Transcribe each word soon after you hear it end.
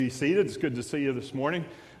Be seated. It's good to see you this morning.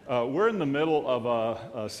 We're in the middle of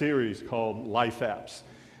a series called Life Apps,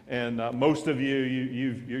 and most of you're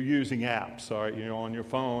using apps, all right, on your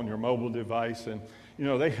phone, your mobile device, and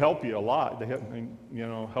they help you a lot. They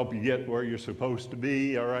help you get where you're supposed to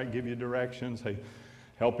be, all right, give you directions. They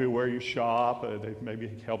help you where you shop. They maybe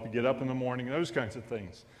help you get up in the morning. Those kinds of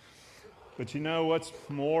things. But what's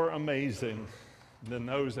more amazing than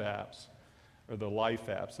those apps are the life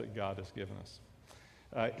apps that God has given us.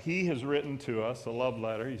 He has written to us a love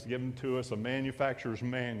letter. He's given to us a manufacturer's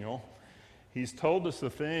manual. He's told us the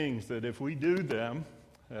things that if we do them,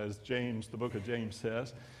 as the book of James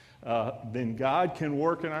says, then God can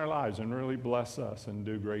work in our lives and really bless us and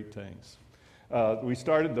do great things. We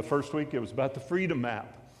started the first week, it was about the freedom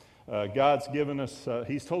app. God's given us,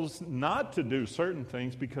 he's told us not to do certain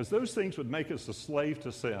things because those things would make us a slave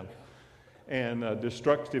to sin and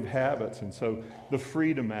destructive habits, and so the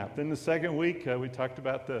freedom app. Then the second week, we talked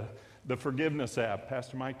about the forgiveness app.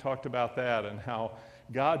 Pastor Mike talked about that and how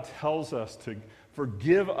God tells us to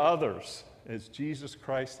forgive others as Jesus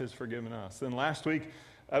Christ has forgiven us. Then last week,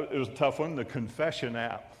 it was a tough one, the confession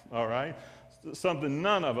app, all right? Something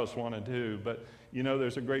none of us want to do, but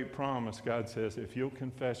there's a great promise. God says, if you'll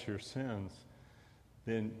confess your sins,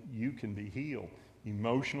 then you can be healed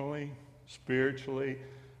emotionally, spiritually,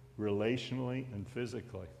 relationally, and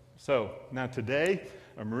physically. So now today,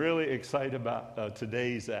 I'm really excited about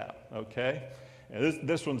today's app, okay? And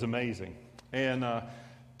this one's amazing. And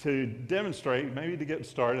to demonstrate, maybe to get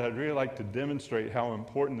started, I'd really like to demonstrate how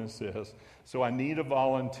important this is. So I need a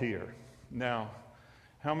volunteer. Now,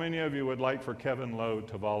 how many of you would like for Kevin Lowe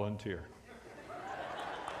to volunteer?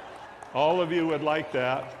 All of you would like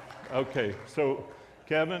that? Okay, so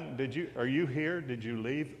Kevin, are you here? Did you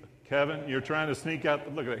leave? Kevin, you're trying to sneak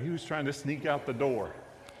out. Look at that. He was trying to sneak out the door.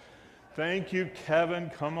 Thank you, Kevin.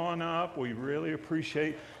 Come on up. We really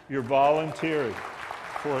appreciate your volunteering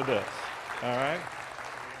for this. All right?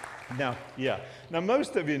 Now,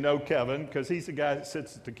 most of you know Kevin because he's the guy that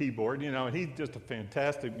sits at the keyboard, and he's just a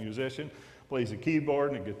fantastic musician. Plays the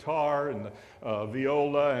keyboard and the guitar and the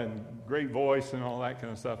viola and great voice and all that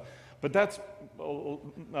kind of stuff. But that's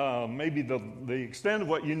maybe the extent of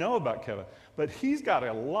what you know about Kevin. But he's got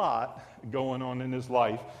a lot going on in his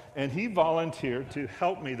life, and he volunteered to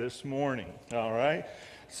help me this morning, all right?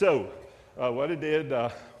 So what I did,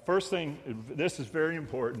 first thing, this is very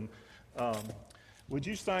important. Would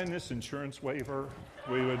you sign this insurance waiver?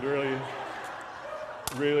 We would really,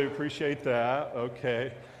 really appreciate that,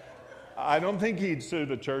 okay? I don't think he'd sue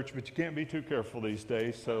the church, but you can't be too careful these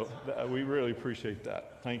days, so we really appreciate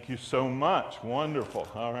that. Thank you so much. Wonderful.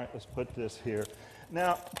 All right, let's put this here.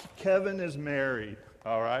 Now, Kevin is married,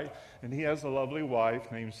 all right, and he has a lovely wife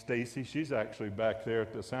named Stacy. She's actually back there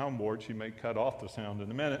at the soundboard. She may cut off the sound in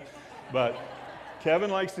a minute, but Kevin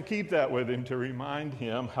likes to keep that with him to remind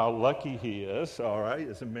him how lucky he is, all right,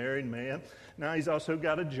 as a married man. Now, he's also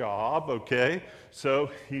got a job, okay,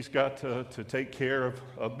 so he's got to take care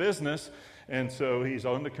of business, and so he's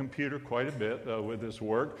on the computer quite a bit with his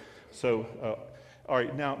work. So, all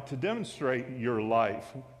right, now, to demonstrate your life,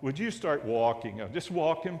 would you start walking? Just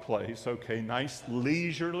walk in place, okay, nice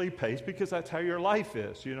leisurely pace, because that's how your life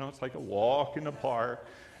is, it's like a walk in the park,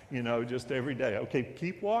 just every day. Okay,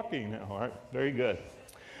 keep walking now, all right, very good.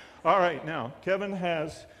 All right, now, Kevin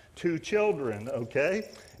has 2 children, okay?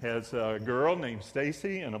 Has a girl named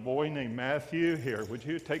Stacy and a boy named Matthew. Here, would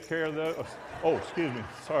you take care of those? Oh, excuse me,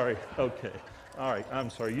 sorry, okay. All right, I'm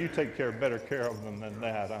sorry, you take better care of them than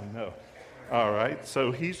that, I know. All right,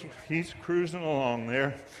 so he's cruising along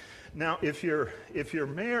there. Now, if you're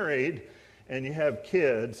married and you have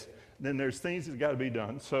kids, then there's things that got to be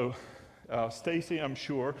done. So Stacy, I'm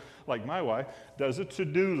sure, like my wife, does a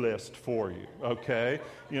to-do list for you, okay?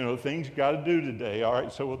 Things you got to do today. All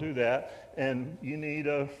right, so we'll do that. And you need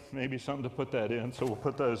maybe something to put that in, so we'll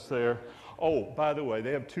put those there. Oh, by the way,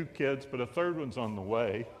 they have 2 kids, but a third one's on the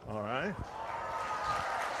way, all right?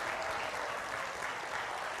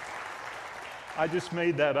 I just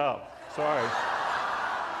made that up. Sorry.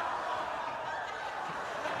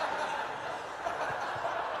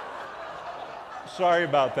 Sorry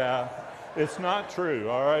about that. It's not true,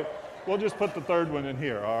 all right? We'll just put the third one in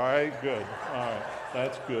here, all right? Good. All right.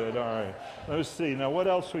 That's good. All right. Let's see. Now, what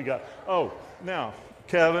else we got? Oh, now,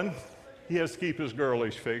 Kevin, he has to keep his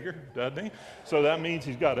girlish figure, doesn't he? So that means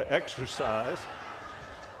he's got to exercise.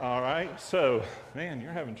 All right. So, man,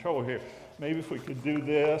 you're having trouble here. Maybe if we could do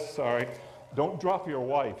this. All right. Don't drop your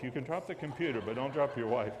wife. You can drop the computer, but don't drop your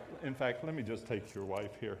wife. In fact, let me just take your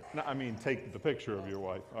wife here. No, take the picture of your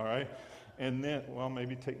wife, all right? And then,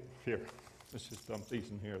 maybe here. Let's just dump these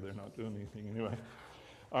in here. They're not doing anything anyway.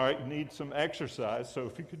 All right, you need some exercise, so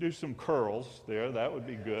if you could do some curls there, that would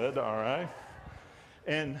be good, all right?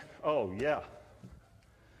 And, oh, yeah.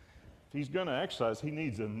 If he's going to exercise, he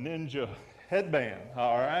needs a ninja headband,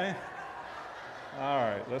 all right? All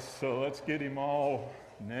right, let's get him all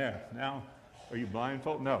there. Now, are you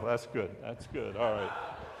blindfolded? No, that's good, all right.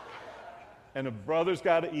 And a brother's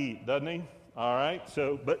got to eat, doesn't he? All right,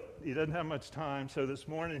 but he doesn't have much time, so this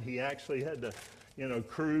morning he actually had to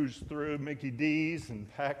cruise through Mickey D's and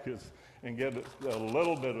pack his, and get a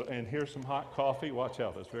little bit of, and here's some hot coffee. Watch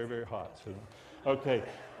out, it's very, very hot. So, okay,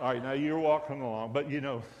 all right, now you're walking along, but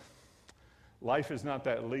life is not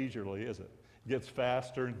that leisurely, is it? It gets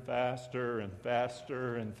faster and faster and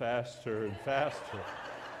faster and faster and faster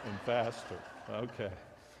and faster. Okay,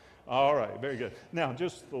 all right, very good. Now,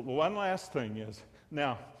 just one last thing is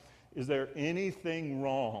there anything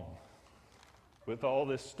wrong with all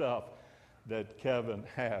this stuff that Kevin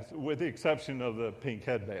has, with the exception of the pink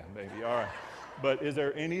headband, maybe, all right. But is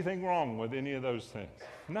there anything wrong with any of those things?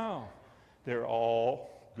 No, they're all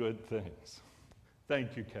good things.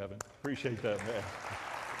 Thank you, Kevin. Appreciate that, man.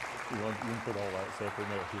 You can put all that stuff in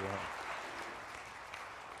there if you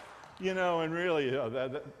want. And really,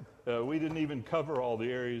 we didn't even cover all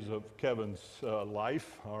the areas of Kevin's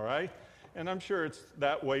life, all right? And I'm sure it's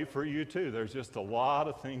that way for you, too. There's just a lot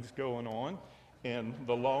of things going on. And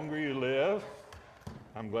the longer you live,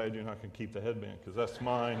 I'm glad you're not going to keep the headband because that's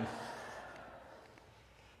mine.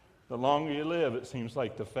 The longer you live, it seems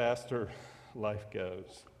like the faster life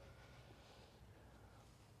goes.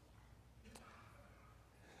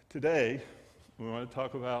 Today, we want to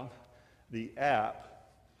talk about the app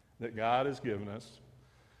that God has given us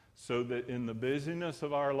so that in the busyness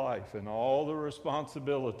of our life and all the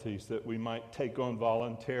responsibilities that we might take on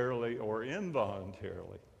voluntarily or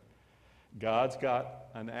involuntarily, God's got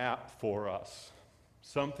an app for us,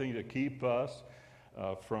 something to keep us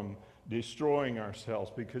from destroying ourselves,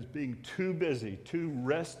 because being too busy, too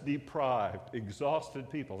rest-deprived, exhausted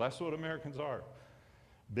people, that's what Americans are.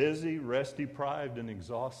 Busy, rest-deprived, and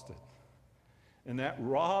exhausted. And that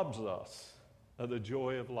robs us of the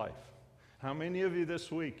joy of life. How many of you this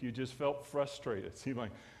week, you just felt frustrated? It seemed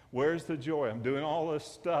like, where's the joy? I'm doing all this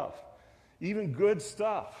stuff, even good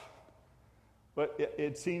stuff. But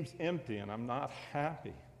it seems empty, and I'm not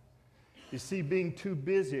happy. You see, being too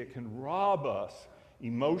busy, it can rob us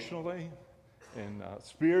emotionally and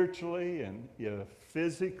spiritually and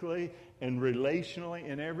physically and relationally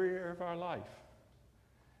in every area of our life.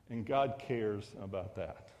 And God cares about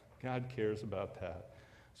that. God cares about that.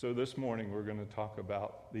 So this morning, we're going to talk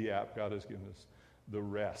about the app God has given us, the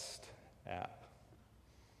Rest app.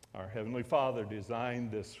 Our Heavenly Father designed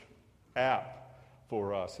this app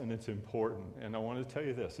for us, and it's important. And I want to tell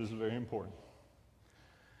you this is very important.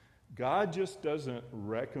 God just doesn't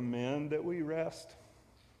recommend that we rest.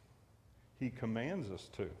 He commands us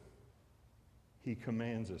to. He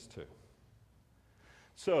commands us to.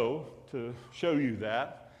 So, to show you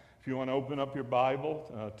that, if you want to open up your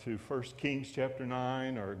Bible to 1 Kings chapter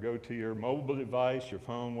 9, or go to your mobile device, your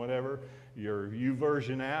phone, whatever, your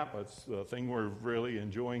YouVersion app, that's the thing we're really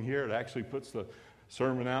enjoying here. It actually puts the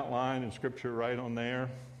sermon outline and scripture right on there.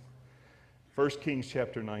 1 Kings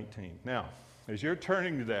chapter 19. Now, as you're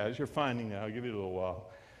turning to that, as you're finding that, I'll give you a little while.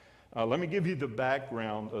 Let me give you the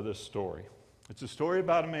background of this story. It's a story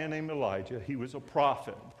about a man named Elijah. He was a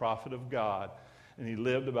prophet of God, and he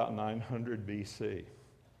lived about 900 BC.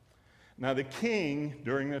 Now, the king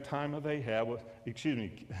during the time of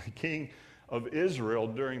king of Israel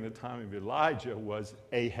during the time of Elijah was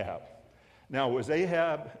Ahab. Now, was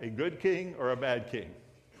Ahab a good king or a bad king?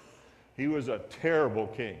 He was a terrible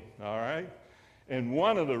king, all right? And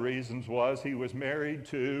one of the reasons was he was married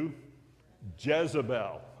to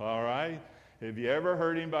Jezebel, all right? Have you ever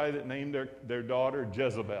heard anybody that named their daughter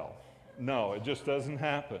Jezebel? No, it just doesn't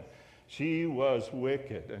happen. She was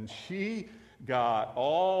wicked, and she got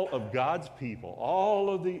all of God's people,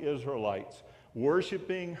 all of the Israelites,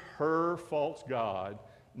 worshiping her false god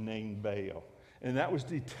named Baal. And that was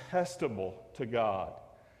detestable to God.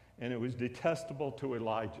 And it was detestable to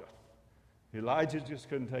Elijah. Elijah just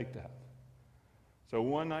couldn't take that. So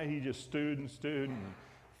one night he just stewed, and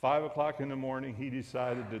 5 o'clock in the morning he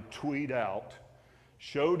decided to tweet out,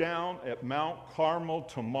 "Showdown at Mount Carmel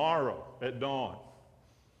tomorrow at dawn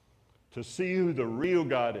to see who the real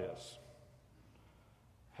God is."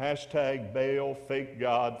 Hashtag Baal, fake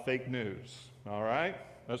God, fake news. All right?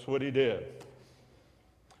 That's what he did.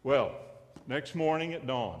 Well, next morning at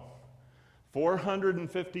dawn,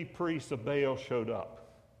 450 priests of Baal showed up.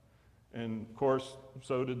 And, of course,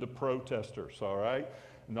 so did the protesters, all right?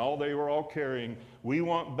 And they were all carrying, "We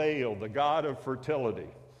want Baal, the god of fertility."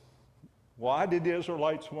 Why did the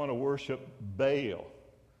Israelites want to worship Baal?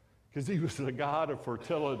 Because he was the god of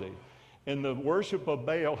fertility. And the worship of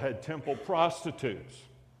Baal had temple prostitutes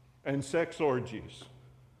and sex orgies.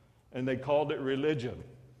 And they called it religion.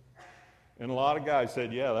 And a lot of guys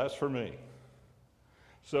said, yeah, that's for me.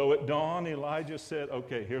 So at dawn, Elijah said,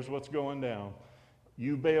 okay, here's what's going down.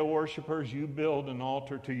 You Baal worshipers, you build an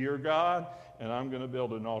altar to your God, and I'm going to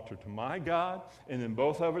build an altar to my God. And then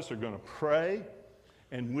both of us are going to pray.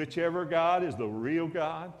 And whichever God is the real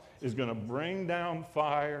God is going to bring down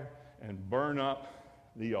fire and burn up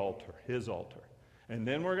the altar, his altar. And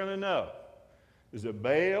then we're going to know, is it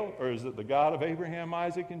Baal or is it the God of Abraham,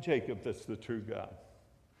 Isaac, and Jacob that's the true God?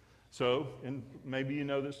 So, and maybe you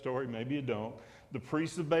know this story, maybe you don't. The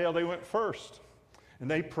priests of Baal, they went first,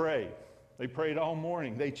 and they prayed. They prayed all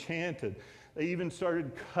morning. They chanted. They even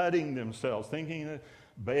started cutting themselves, thinking that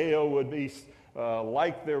Baal would be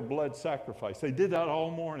like their blood sacrifice. They did that all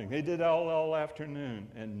morning. They did that all afternoon,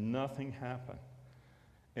 and nothing happened.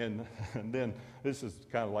 And then, this is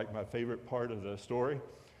kind of like my favorite part of the story,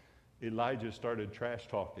 Elijah started trash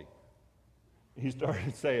talking. He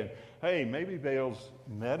started saying, hey, maybe Baal's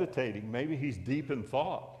meditating. Maybe he's deep in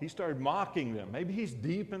thought. He started mocking them. Maybe he's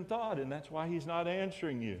deep in thought, and that's why he's not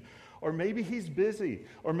answering you. Or maybe he's busy.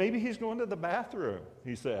 Or maybe he's going to the bathroom,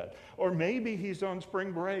 he said. Or maybe he's on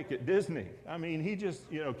spring break at Disney. I mean, he just,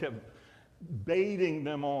 kept baiting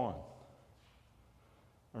them on.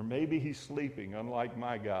 Or maybe he's sleeping, unlike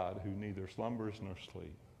my God, who neither slumbers nor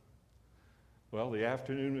sleeps. Well, the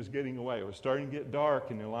afternoon was getting away. It was starting to get dark,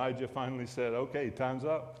 and Elijah finally said, okay, time's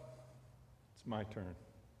up. It's my turn.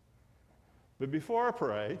 But before I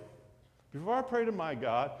pray to my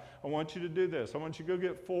God, I want you to do this. I want you to go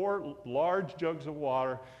get 4 large jugs of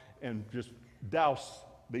water and just douse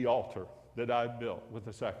the altar that I built with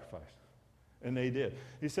the sacrifice. And they did.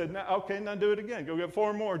 He said, now do it again. Go get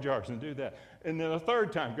 4 more jars and do that. And then a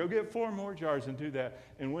third time, go get 4 more jars and do that.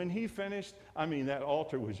 And when he finished, that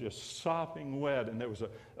altar was just sopping wet, and there was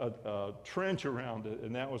a trench around it,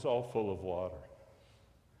 and that was all full of water.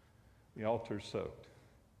 The altar's soaked.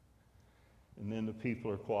 And then the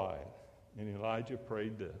people are quiet. And Elijah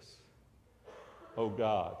prayed this. Oh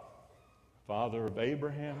God, Father of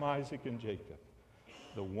Abraham, Isaac, and Jacob,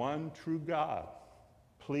 the one true God,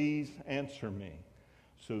 please answer me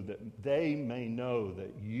so that they may know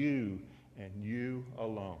that you and you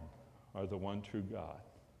alone are the one true God.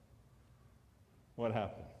 What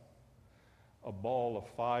happened? A ball of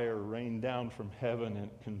fire rained down from heaven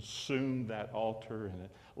and consumed that altar, and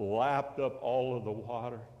it lapped up all of the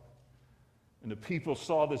water. And the people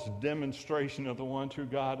saw this demonstration of the one true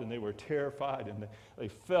God, and they were terrified, and they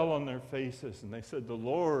fell on their faces, and they said, the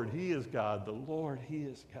Lord, He is God. The Lord, He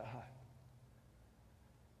is God.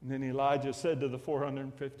 And then Elijah said to the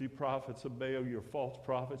 450 prophets of Baal, you're false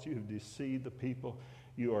prophets. You have deceived the people.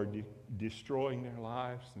 You are destroying their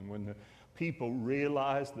lives. And when the people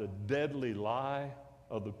realized the deadly lie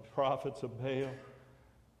of the prophets of Baal,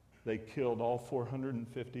 they killed all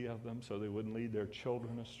 450 of them so they wouldn't lead their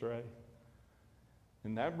children astray.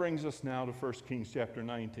 And that brings us now to 1 Kings chapter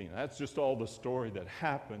 19. That's just all the story that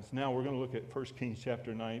happens. Now we're going to look at 1 Kings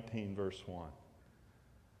chapter 19, verse 1.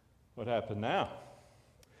 What happened now?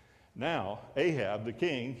 Now, Ahab, the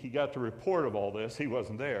king, he got the report of all this. He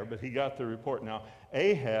wasn't there, but he got the report. Now,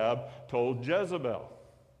 Ahab told Jezebel.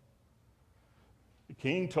 The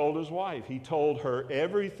king told his wife. He told her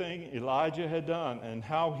everything Elijah had done and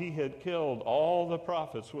how he had killed all the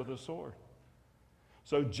prophets with a sword.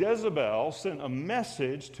 So Jezebel sent a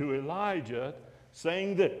message to Elijah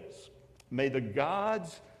saying this, may the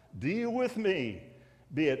gods deal with me,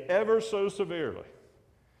 be it ever so severely.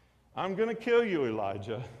 I'm going to kill you,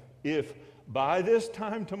 Elijah, if by this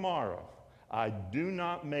time tomorrow I do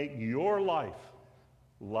not make your life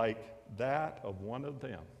like that of one of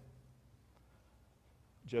them.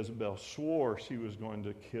 Jezebel swore she was going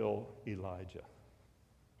to kill Elijah.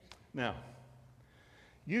 Now,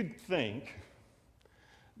 you'd think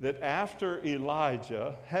that after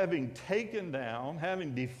Elijah, having taken down,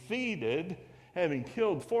 having defeated, having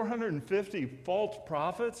killed 450 false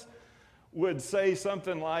prophets, would say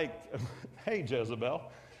something like, hey, Jezebel,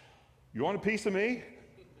 you want a piece of me?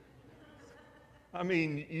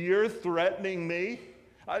 You're threatening me.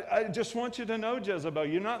 I just want you to know, Jezebel,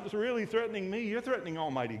 you're not really threatening me. You're threatening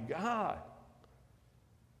Almighty God.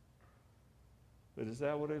 But is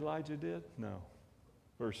that what Elijah did? No.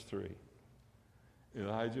 Verse 3.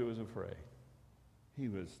 Elijah was afraid. He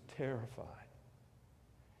was terrified.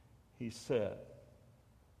 He said,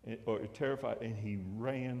 or terrified, and he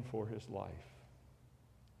ran for his life.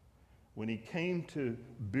 When he came to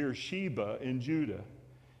Beersheba in Judah,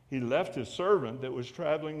 he left his servant that was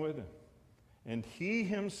traveling with him. And he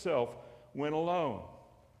himself went alone,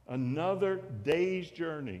 another day's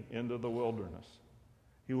journey into the wilderness.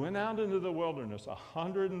 He went out into the wilderness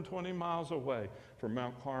 120 miles away from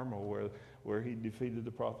Mount Carmel where he defeated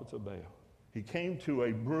the prophets of Baal. He came to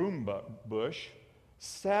a broom bush,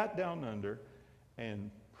 sat down under,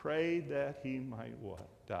 and prayed that he might what?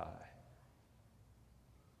 Die.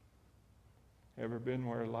 Ever been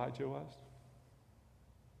where Elijah was?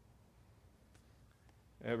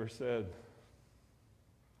 Ever said,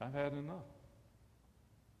 I've had enough.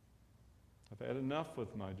 I've had enough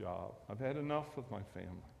with my job. I've had enough with my family.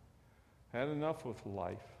 I've had enough with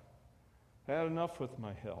life. I've had enough with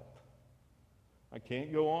my health. I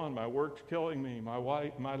can't go on. My work's killing me.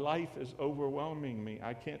 My life is overwhelming me.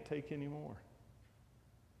 I can't take any more.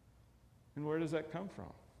 And where does that come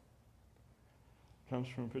from? It comes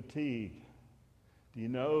from fatigue. Do you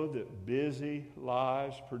know that busy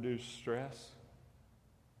lives produce stress?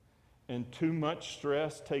 And too much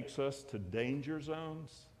stress takes us to danger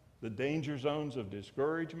zones, the danger zones of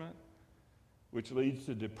discouragement, which leads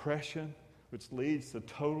to depression, which leads to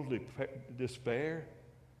total despair.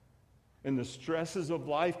 And the stresses of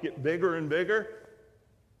life get bigger and bigger,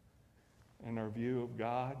 and our view of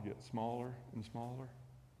God gets smaller and smaller.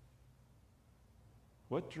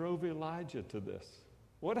 What drove Elijah to this?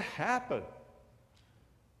 What happened?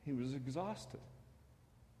 He was exhausted.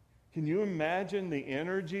 Can you imagine the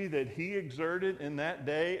energy that he exerted in that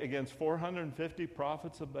day against 450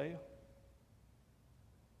 prophets of Baal?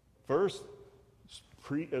 First,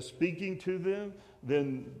 speaking to them,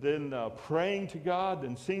 then praying to God,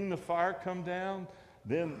 then seeing the fire come down,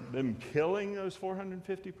 then them killing those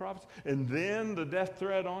 450 prophets, and then the death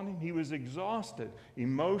threat on him. He was exhausted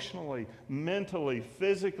emotionally, mentally,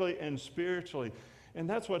 physically, and spiritually. And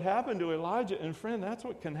that's what happened to Elijah. And friend, that's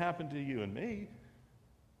what can happen to you and me.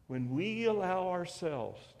 When we allow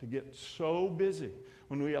ourselves to get so busy,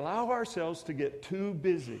 when we allow ourselves to get too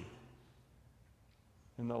busy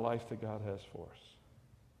in the life that God has for us.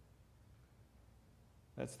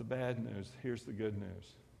 That's the bad news. Here's the good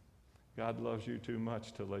news. God loves you too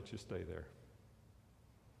much to let you stay there.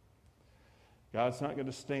 God's not going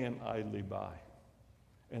to stand idly by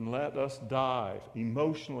and let us die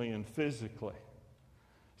emotionally and physically.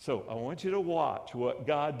 So I want you to watch what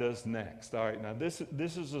God does next. All right, now this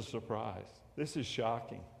is a surprise. This is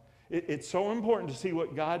shocking. It's so important to see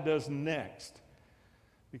what God does next,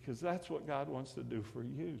 because that's what God wants to do for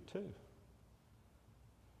you too.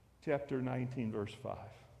 Chapter 19, verse 5.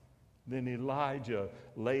 Then Elijah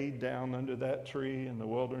laid down under that tree in the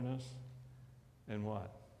wilderness, and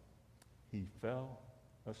what? He fell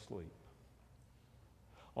asleep.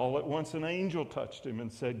 All at once an angel touched him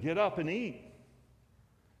and said, "Get up and eat."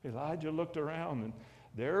 Elijah looked around, and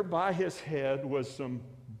there by his head was some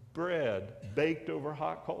bread baked over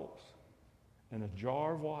hot coals and a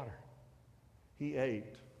jar of water. He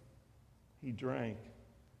ate, he drank,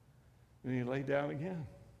 and he lay down again.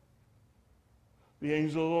 The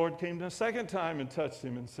angel of the Lord came a second time and touched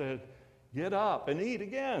him and said, "Get up and eat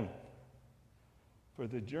again. For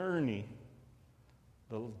the journey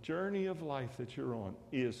of life that you're on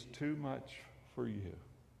is too much for you."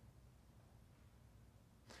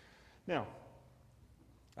 Now,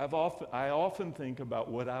 I often think about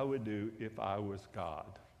what I would do if I was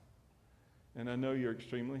God. And I know you're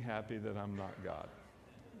extremely happy that I'm not God.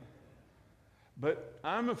 But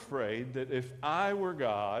I'm afraid that if I were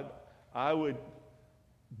God, I would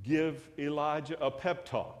give Elijah a pep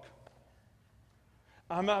talk.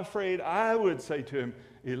 I'm afraid I would say to him,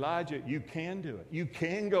 "Elijah, you can do it. You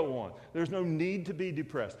can go on. There's no need to be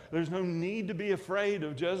depressed. There's no need to be afraid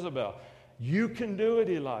of Jezebel. You can do it,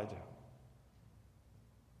 Elijah."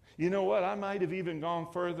 You know what? I might have even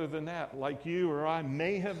gone further than that, like you or I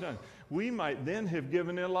may have done. We might then have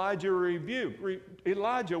given Elijah a rebuke.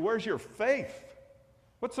 Elijah, where's your faith?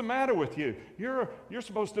 What's the matter with you? You're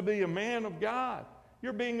supposed to be a man of God.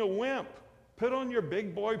 You're being a wimp. Put on your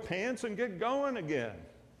big boy pants and get going again.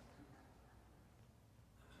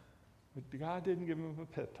 But God didn't give him a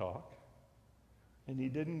pep talk, and he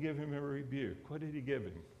didn't give him a rebuke. What did he give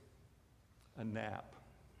him? A nap.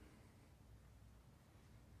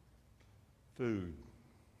 Food.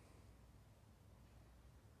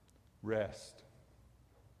 Rest.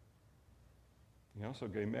 He also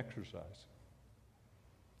gave him exercise.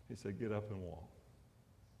 He said, "Get up and walk."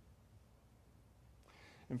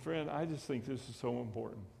 And friend, I just think this is so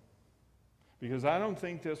important, because I don't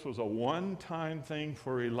think this was a one-time thing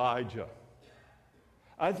for Elijah.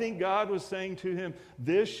 I think God was saying to him,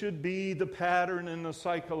 this should be the pattern and the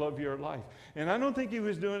cycle of your life. And I don't think he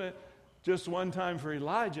was doing it just one time for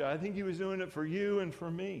Elijah. I think he was doing it for you and for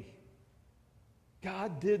me.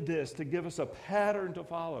 God did this to give us a pattern to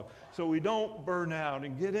follow so we don't burn out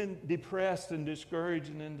and get depressed and discouraged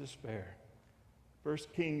and in despair. 1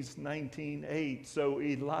 Kings 19:8. So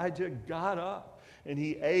Elijah got up and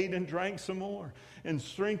he ate and drank some more. And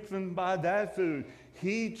strengthened by that food,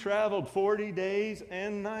 he traveled 40 days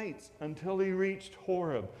and nights until he reached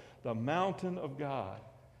Horeb, the mountain of God.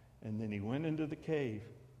 And then he went into the cave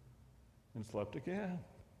and slept again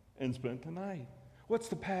and spent the night. What's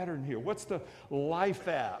the pattern here? What's the life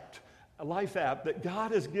app that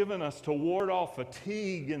God has given us to ward off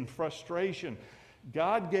fatigue and frustration?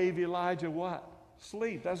 God gave Elijah what?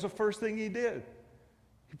 Sleep. That's the first thing he did.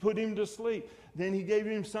 He put him to sleep. Then he gave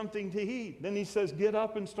him something to eat. Then he says, get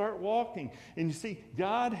up and start walking. And you see,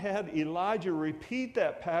 God had Elijah repeat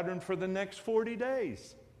that pattern for the next 40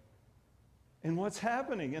 days. And what's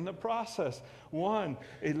happening in the process? One,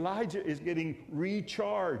 Elijah is getting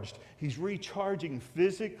recharged. He's recharging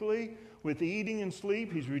physically with eating and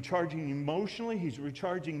sleep. He's recharging emotionally. He's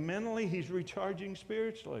recharging mentally. He's recharging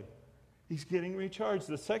spiritually. He's getting recharged.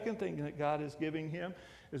 The second thing that God is giving him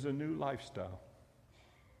is a new lifestyle.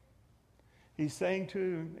 He's saying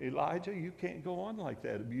to Elijah, you can't go on like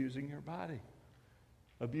that, abusing your body,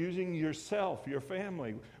 abusing yourself, your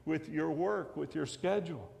family, with your work, with your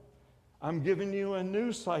schedule. I'm giving you a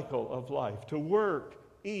new cycle of life to work,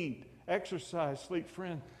 eat, exercise, sleep.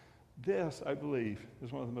 Friend, this, I believe,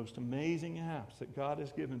 is one of the most amazing apps that God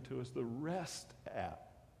has given to us, the Rest app.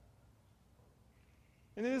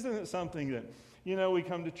 And isn't it something that, we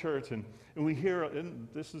come to church and we hear, and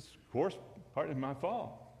this is, of course, partly my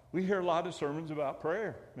fault. We hear a lot of sermons about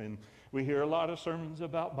prayer, and we hear a lot of sermons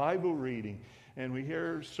about Bible reading, and we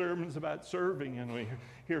hear sermons about serving, and we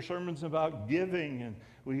hear sermons about giving, and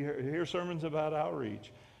we hear sermons about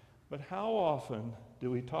outreach. But how often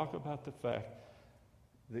do we talk about the fact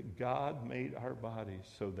that God made our bodies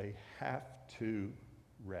so they have to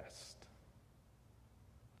rest?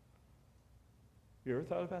 You ever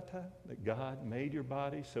thought about that? That God made your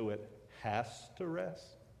body so it has to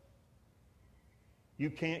rest? You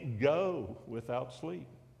can't go without sleep.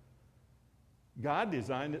 God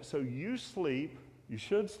designed it so you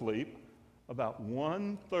should sleep about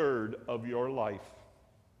 1/3 of your life.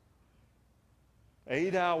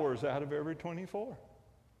 8 hours out of every 24.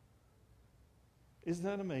 Isn't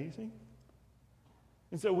that amazing?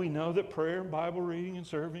 And so we know that prayer and Bible reading and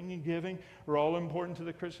serving and giving are all important to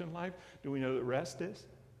the Christian life. Do we know that rest is?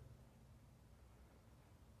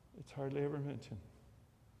 It's hardly ever mentioned.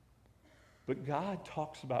 But God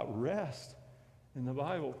talks about rest in the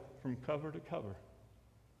Bible from cover to cover.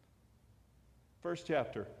 First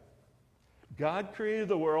chapter. God created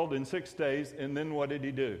the world in 6 days, and then what did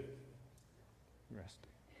he do? Rested.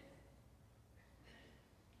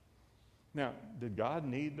 Now, did God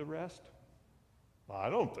need the rest? Well, I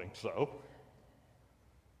don't think so.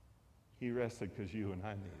 He rested because you and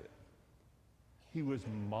I need it. He was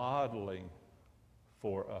modeling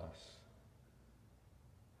for us.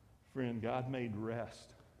 Friend, God made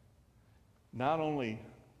rest not only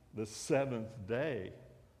the 7th day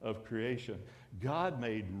of creation, God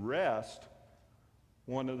made rest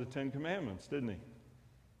one of the 10 commandments, didn't he?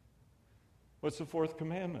 What's the 4th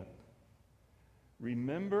commandment?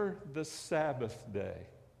 Remember the Sabbath day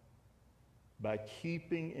by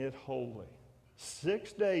keeping it holy.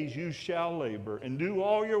 6 days you shall labor and do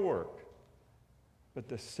all your work, but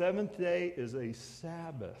the 7th day is a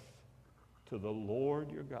Sabbath to the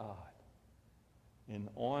Lord your God, and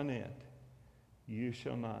on it you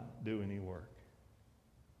shall not do any work.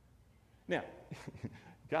 Now,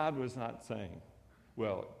 God was not saying,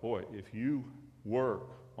 well, boy, if you work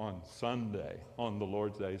on Sunday, on the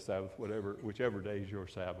Lord's day, Sabbath, whichever day is your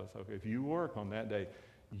Sabbath, okay, if you work on that day,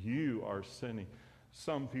 you are sinning.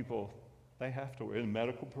 Some people, they have to, in the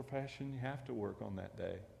medical profession, you have to work on that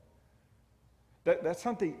day. That's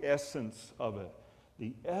not the essence of it.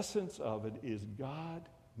 The essence of it is God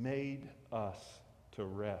made us to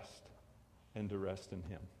rest and to rest in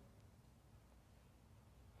him.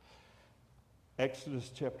 Exodus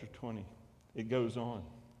chapter 20, it goes on.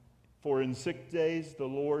 For in 6 days the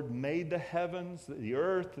Lord made the heavens, the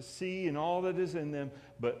earth, the sea, and all that is in them,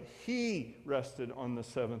 but he rested on the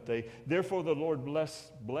 7th day. Therefore the Lord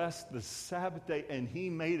blessed the Sabbath day, and he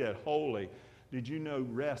made it holy. Did you know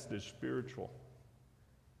rest is spiritual?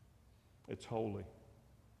 It's holy.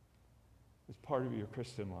 It's part of your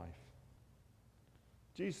Christian life.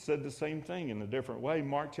 Jesus said the same thing in a different way.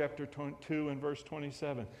 Mark chapter 2 and verse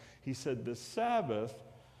 27. He said the Sabbath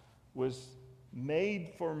was made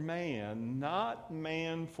for man, not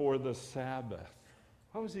man for the Sabbath.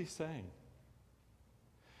 What was he saying?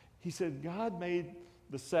 He said God made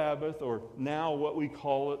the Sabbath, or now what we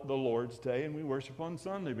call it the Lord's Day, and we worship on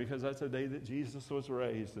Sunday because that's the day that Jesus was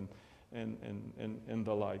raised and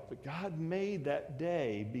the like. But God made that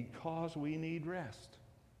day because we need rest.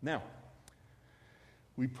 Now,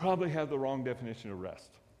 we probably have the wrong definition of rest.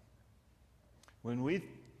 When we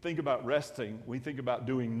think about resting, we think about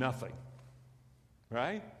doing nothing,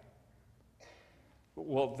 right?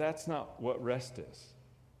 Well, that's not what rest is.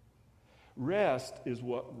 Rest is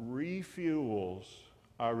what refuels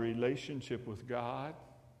our relationship with God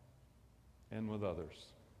and with others.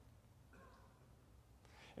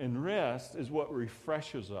 And rest is what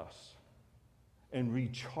refreshes us and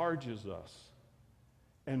recharges us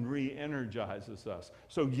and re-energizes us.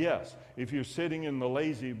 So yes, if you're sitting in the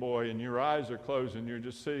lazy boy and your eyes are closed and you're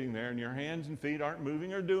just sitting there and your hands and feet aren't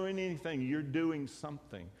moving or doing anything, you're doing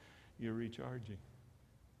something. You're recharging.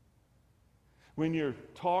 When you're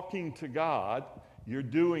talking to God, you're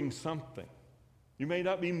doing something. You may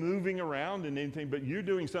not be moving around in anything, but you're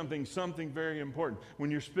doing something very important.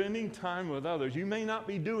 When you're spending time with others, you may not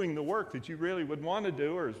be doing the work that you really would want to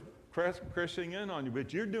do or is pressing in on you,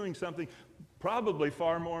 but you're doing something probably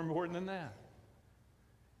far more important than that.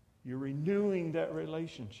 You're renewing that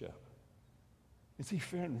relationship. And see,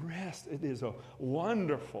 friend, rest, it is a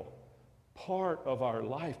wonderful part of our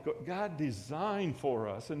life. God designed for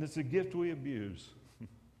us, and it's a gift we abuse.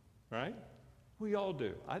 Right? We all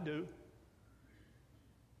do. I do.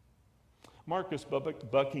 Marcus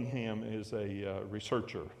Buckingham is a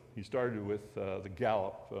researcher. He started with the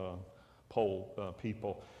Gallup poll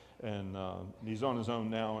people, and he's on his own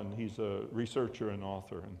now, and he's a researcher and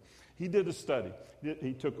author. And he did a study.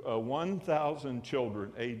 He took 1,000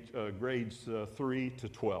 children, grades 3 to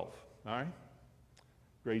 12, all right?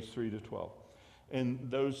 Grades 3 to 12. And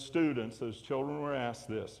those students, those children were asked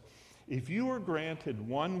this: if you were granted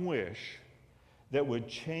one wish that would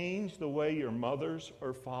change the way your mothers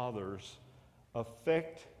or fathers if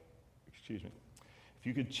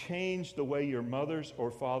you could change the way your mother's or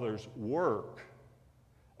father's work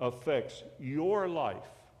affects your life,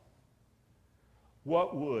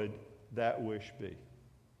 what would that wish be?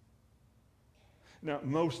 Now,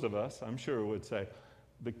 most of us, I'm sure, would say,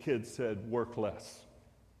 the kids said, work less.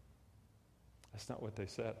 That's not what they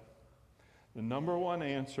said. The number one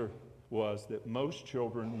answer was that most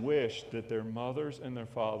children wished that their mothers and their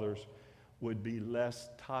fathers would be less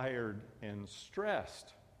tired and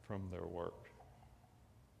stressed from their work.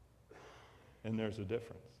 And there's a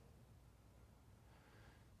difference.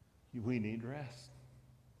 We need rest.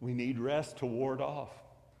 We need rest to ward off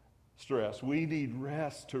stress. We need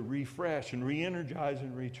rest to refresh and re-energize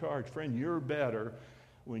and recharge. Friend, you're better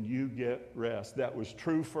when you get rest. That was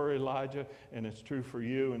true for Elijah, and it's true for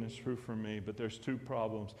you, and it's true for me. But there's two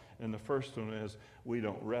problems. And the first one is we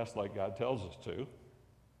don't rest like God tells us to.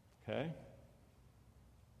 Okay?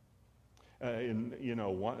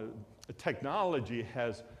 Technology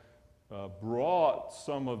has brought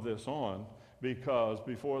some of this on, because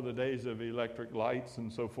before the days of electric lights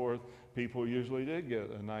and so forth, people usually did get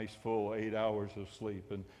a nice full 8 hours of sleep,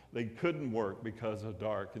 and they couldn't work because of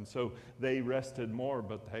dark, and so they rested more.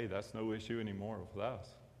 But hey, that's no issue anymore with us.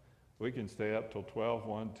 We can stay up till 12,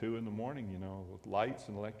 1, 2 in the morning, with lights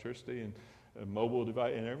and electricity and a mobile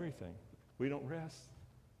device and everything. We don't rest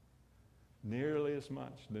nearly as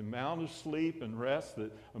much. The amount of sleep and rest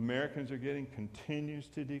that Americans are getting continues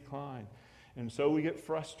to decline. And so we get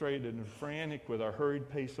frustrated and frantic with our hurried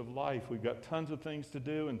pace of life. We've got tons of things to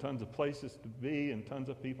do and tons of places to be and tons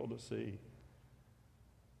of people to see.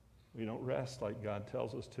 We don't rest like God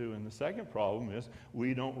tells us to. And the second problem is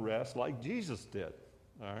we don't rest like Jesus did.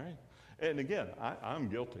 All right? And again, I'm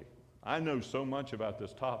guilty. I know so much about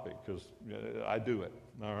this topic because I do it.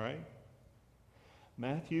 All right?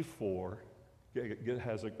 Matthew 4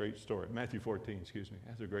 has a great story. Matthew 14,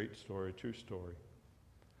 has a great story, a true story.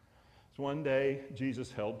 So one day,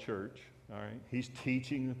 Jesus held church, all right? He's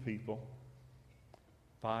teaching the people.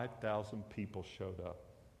 5,000 people showed up.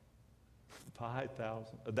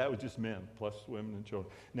 5,000. That was just men, plus women and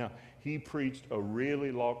children. Now, he preached a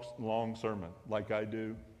really long sermon, like I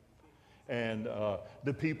do. And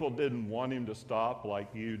the people didn't want him to stop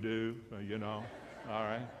like you do, all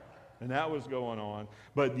right? And that was going on.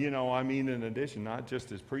 But, in addition, not just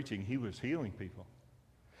his preaching, he was healing people.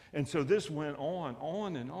 And so this went on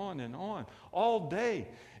and on and on, all day.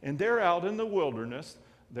 And they're out in the wilderness.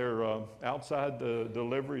 They're outside the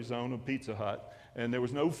delivery zone of Pizza Hut. And there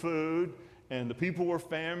was no food. And the people were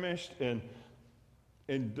famished. And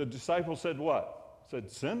the disciples said what?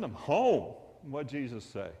 Said, send them home. What did Jesus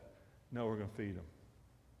say? No, we're going to feed them.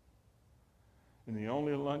 And the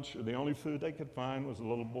only food they could find was a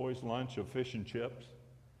little boy's lunch of fish and chips.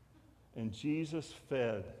 And Jesus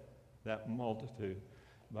fed that multitude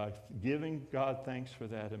by giving God thanks for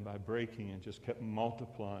that and by breaking and just kept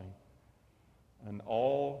multiplying. An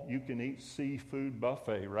all-you-can-eat seafood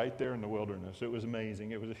buffet right there in the wilderness. It was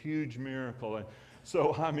amazing. It was a huge miracle. And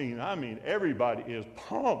so, I mean, everybody is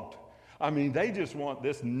pumped. I mean, they just want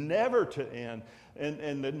this never to end.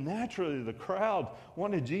 And naturally, the crowd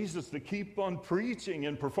wanted Jesus to keep on preaching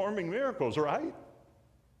and performing miracles, right?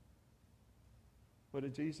 What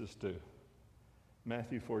did Jesus do?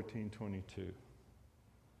 Matthew 14:22.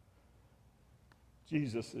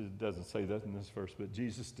 Jesus, it doesn't say that in this verse, but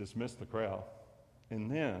Jesus dismissed the crowd. And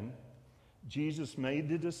then Jesus made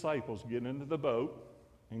the disciples get into the boat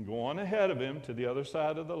and go on ahead of him to the other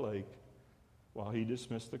side of the lake while he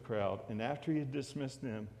dismissed the crowd. And after he had dismissed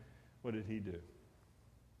them, what did he do?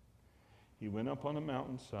 He went up on a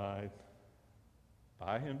mountainside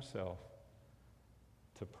by himself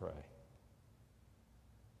to pray.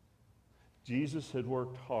 Jesus had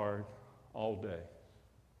worked hard all day.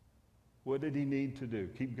 What did he need to do?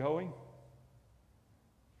 Keep going?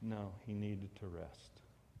 No, he needed to rest.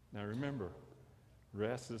 Now remember,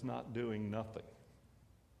 rest is not doing nothing.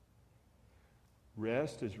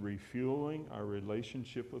 Rest is refueling our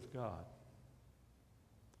relationship with God.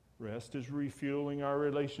 Rest is refueling our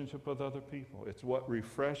relationship with other people. It's what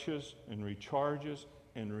refreshes and recharges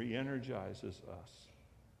and re-energizes us.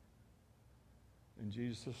 And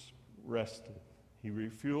Jesus rested. He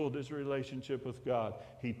refueled his relationship with God.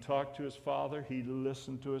 He talked to his Father. He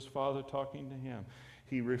listened to his Father talking to him.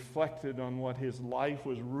 He reflected on what his life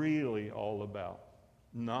was really all about.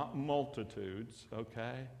 Not multitudes,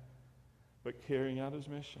 okay? But carrying out his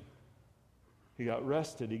mission. He got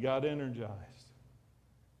rested. He got energized.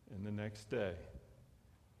 And the next day,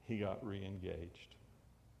 he got re-engaged.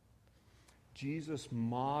 Jesus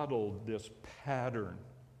modeled this pattern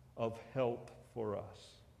of help for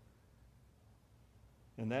us.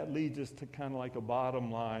 And that leads us to kind of like a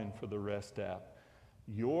bottom line for the Rest app.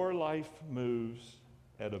 Your life moves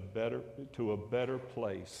to a better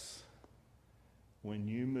place when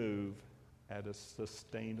you move at a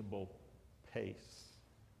sustainable pace.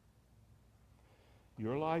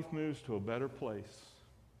 Your life moves to a better place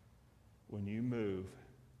when you move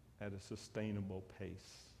at a sustainable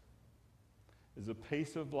pace. Is the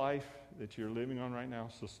pace of life that you're living on right now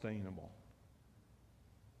sustainable?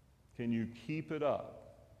 Can you keep it up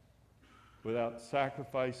without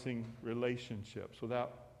sacrificing relationships,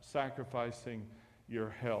 without sacrificing your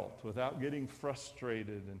health, without getting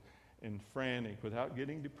frustrated and frantic, without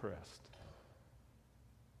getting depressed?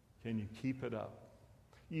 Can you keep it up?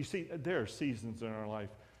 You see, there are seasons in our life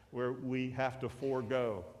where we have to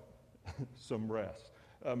forego some rest,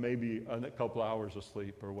 maybe a couple hours of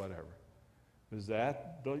sleep or whatever. Is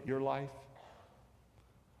that your life?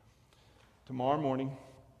 Tomorrow morning,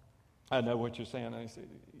 I know what you're saying. I say,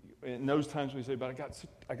 in those times we say, but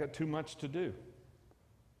I got too much to do.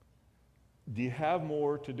 Do you have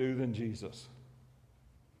more to do than Jesus?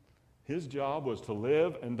 His job was to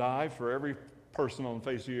live and die for every person on the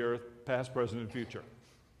face of the earth, past, present, and future.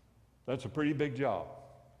 That's a pretty big job.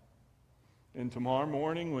 And tomorrow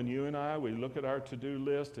morning, when you and we look at our to-do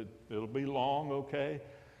list, it'll be long, okay?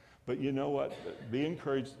 But you know what? Be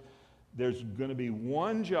encouraged. There's going to be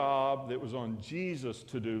one job that was on Jesus'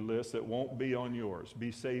 to-do list that won't be on yours.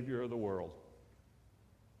 Be Savior of the world.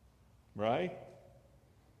 Right?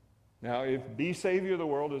 Now, if be Savior of the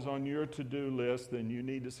world is on your to-do list, then you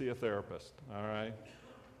need to see a therapist. All right?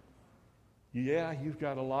 Yeah, you've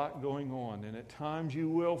got a lot going on, and at times you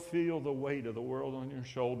will feel the weight of the world on your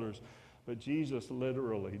shoulders. But Jesus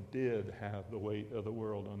literally did have the weight of the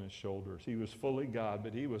world on his shoulders. He was fully God,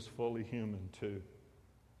 but he was fully human too.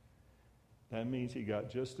 That means he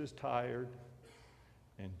got just as tired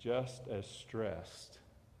and just as stressed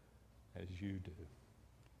as you do.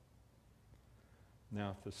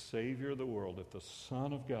 Now, if the Savior of the world, if the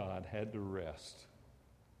Son of God had to rest,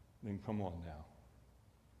 then come on now.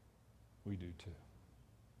 We do too.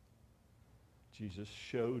 Jesus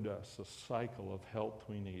showed us a cycle of health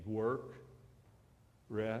we need. Work,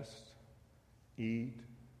 rest, eat,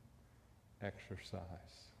 exercise.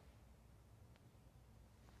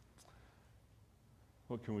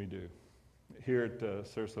 What can we do? Here at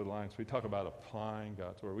Sarasota Alliance, we talk about applying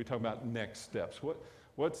God's Word. We talk about next steps.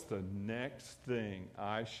 What's the next thing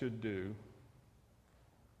I should do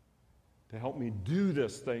to help me do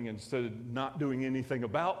this thing instead of not doing anything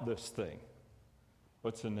about this thing?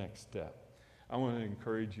 What's the next step? I want to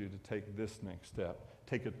encourage you to take this next step.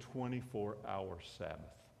 Take a 24-hour Sabbath.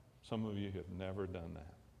 Some of you have never done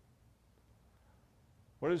that.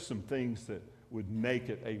 What are some things that would make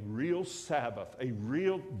it a real Sabbath, a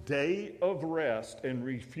real day of rest and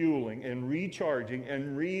refueling and recharging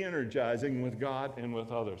and re-energizing with God and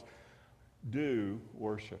with others. Do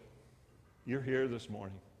worship. You're here this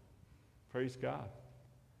morning. Praise God.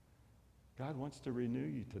 God wants to renew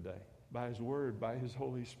you today by His Word, by His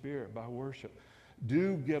Holy Spirit, by worship.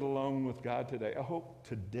 Do get along with God today. I hope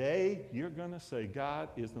today you're going to say, God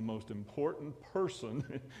is the most important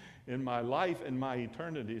person in my life and my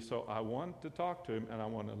eternity, so I want to talk to Him and I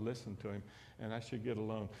want to listen to Him, and I should get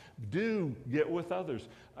alone. Do get with others.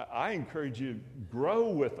 I encourage you to grow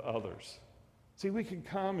with others. See, we can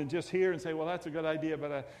come and just hear and say, well, that's a good idea,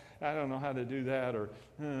 but I don't know how to do that, or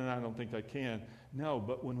I don't think I can. No,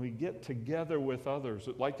 but when we get together with others,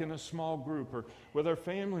 like in a small group or with our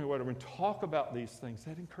family or whatever, and talk about these things,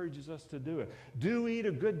 that encourages us to do it. Do eat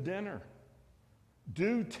a good dinner.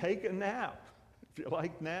 Do take a nap. If you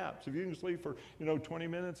like naps, if you can sleep for 20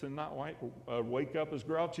 minutes and not wake up as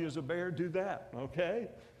grouchy as a bear, do that, okay?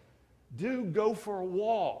 Do go for a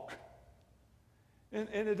walk. And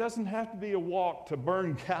it doesn't have to be a walk to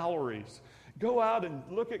burn calories. Go out and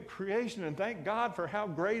look at creation and thank God for how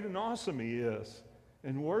great and awesome He is.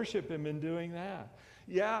 And worship Him in doing that.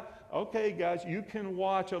 Yeah, okay, guys, you can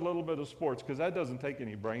watch a little bit of sports because that doesn't take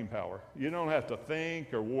any brain power. You don't have to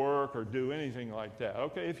think or work or do anything like that.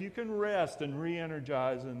 Okay, if you can rest and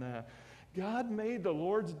re-energize in that. God made the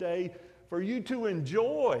Lord's Day for you to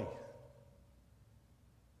enjoy.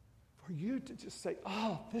 For you to just say,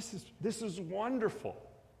 oh, this is wonderful.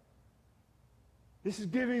 This is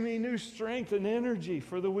giving me new strength and energy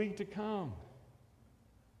for the week to come.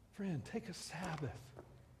 Friend, take a Sabbath.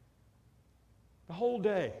 The whole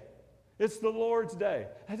day. It's the Lord's Day.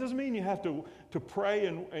 That doesn't mean you have to pray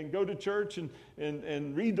and go to church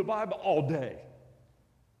and read the Bible all day.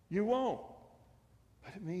 You won't.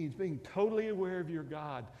 But it means being totally aware of your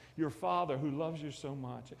God, your Father who loves you so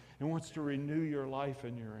much and wants to renew your life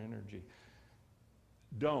and your energy.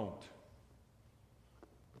 Don't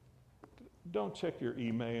check your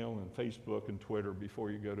email and Facebook and Twitter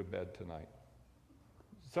before you go to bed tonight.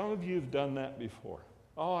 Some of you have done that before.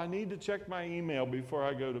 Oh, I need to check my email before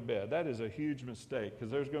I go to bed. That is a huge mistake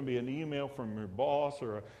because there's going to be an email from your boss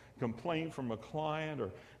or a complaint from a client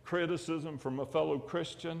or criticism from a fellow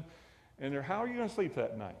Christian. And how are you going to sleep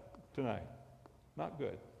that night, tonight? Not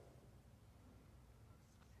good.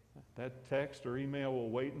 That text or email will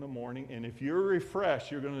wait in the morning. And if you're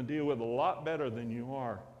refreshed, you're going to deal with it a lot better than you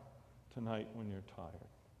are tonight when you're tired.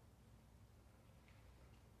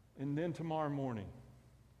 And then tomorrow morning,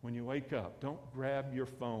 when you wake up, don't grab your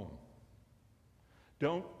phone.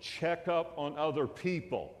 Don't check up on other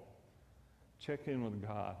people. Check in with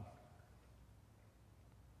God.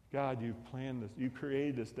 God, you've planned this. You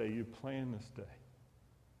created this day. You planned this day.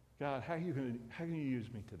 God, how can you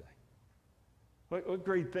use me today? What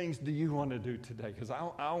great things do you want to do today? Because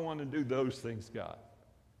I want to do those things, God.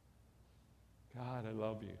 God, I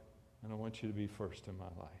love you, and I want you to be first in my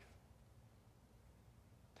life.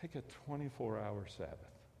 Take a 24-hour Sabbath.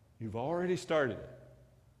 You've already started it.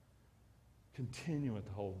 Continue it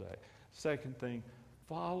the whole day. Second thing,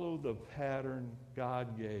 follow the pattern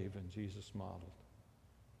God gave and Jesus modeled.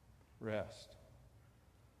 Rest,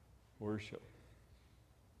 worship,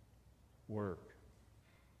 work,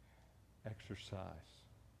 exercise,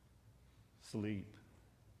 sleep,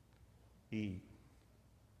 eat.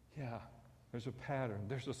 Yeah, there's a pattern.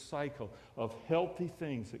 There's a cycle of healthy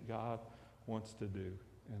things that God wants to do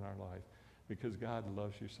in our life because God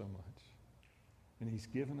loves you so much. And He's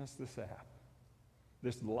given us this app,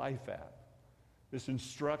 this life app, this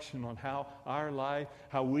instruction on how our life,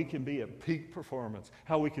 how we can be at peak performance,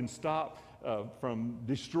 how we can stop from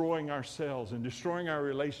destroying ourselves and destroying our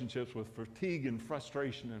relationships with fatigue and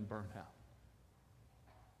frustration and burnout.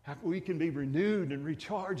 How we can be renewed and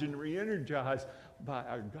recharged and re-energized by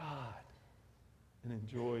our God and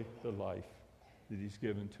enjoy the life that He's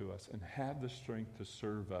given to us and have the strength to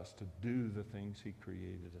serve us, to do the things He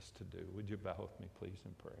created us to do. Would you bow with me, please,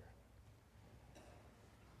 in prayer?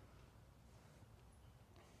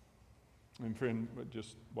 And friend,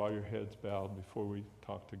 just while your head's bowed, before we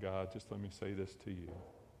talk to God, just let me say this to you.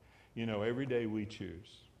 You know, every day we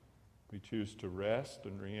choose. We choose to rest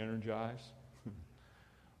and re-energize,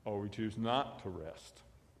 or we choose not to rest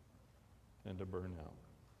and to burn out.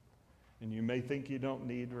 And you may think you don't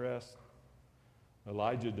need rest.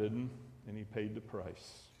 Elijah didn't, and he paid the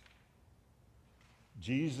price.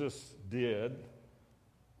 Jesus did,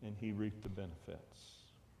 and he reaped the benefits.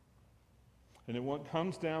 And what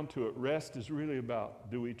comes down to it, rest is really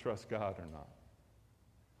about, do we trust God or not?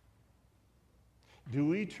 Do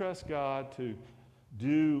we trust God to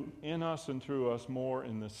do in us and through us more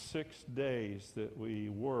in the 6 days that we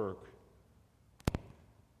work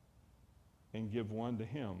and give one to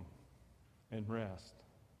him and rest?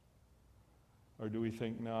 Or do we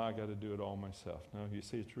think, no, I got to do it all myself? No, you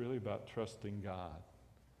see, it's really about trusting God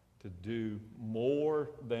to do more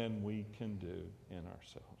than we can do in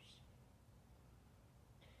ourselves.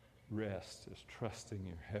 Rest is trusting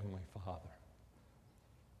your Heavenly Father.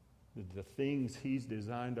 The things he's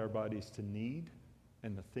designed our bodies to need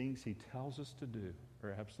and the things he tells us to do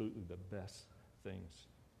are absolutely the best things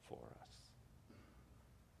for us.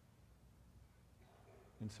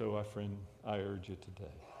 And so, my friend, I urge you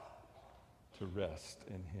today to rest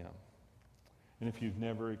in him. And if you've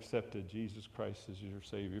never accepted Jesus Christ as your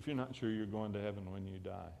Savior, if you're not sure you're going to heaven when you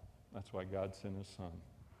die, that's why God sent his Son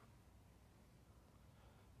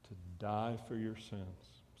to die for your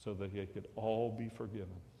sins so that they could all be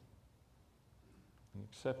forgiven. And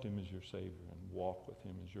accept him as your Savior and walk with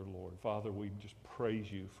him as your Lord. Father, we just praise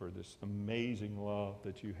you for this amazing love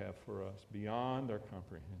that you have for us beyond our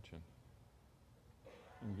comprehension.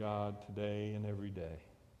 And God, today and every day,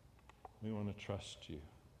 we want to trust you.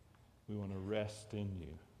 We want to rest in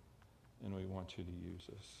you. And we want you to use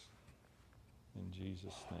us. In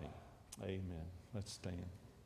Jesus' name, amen. Let's stand.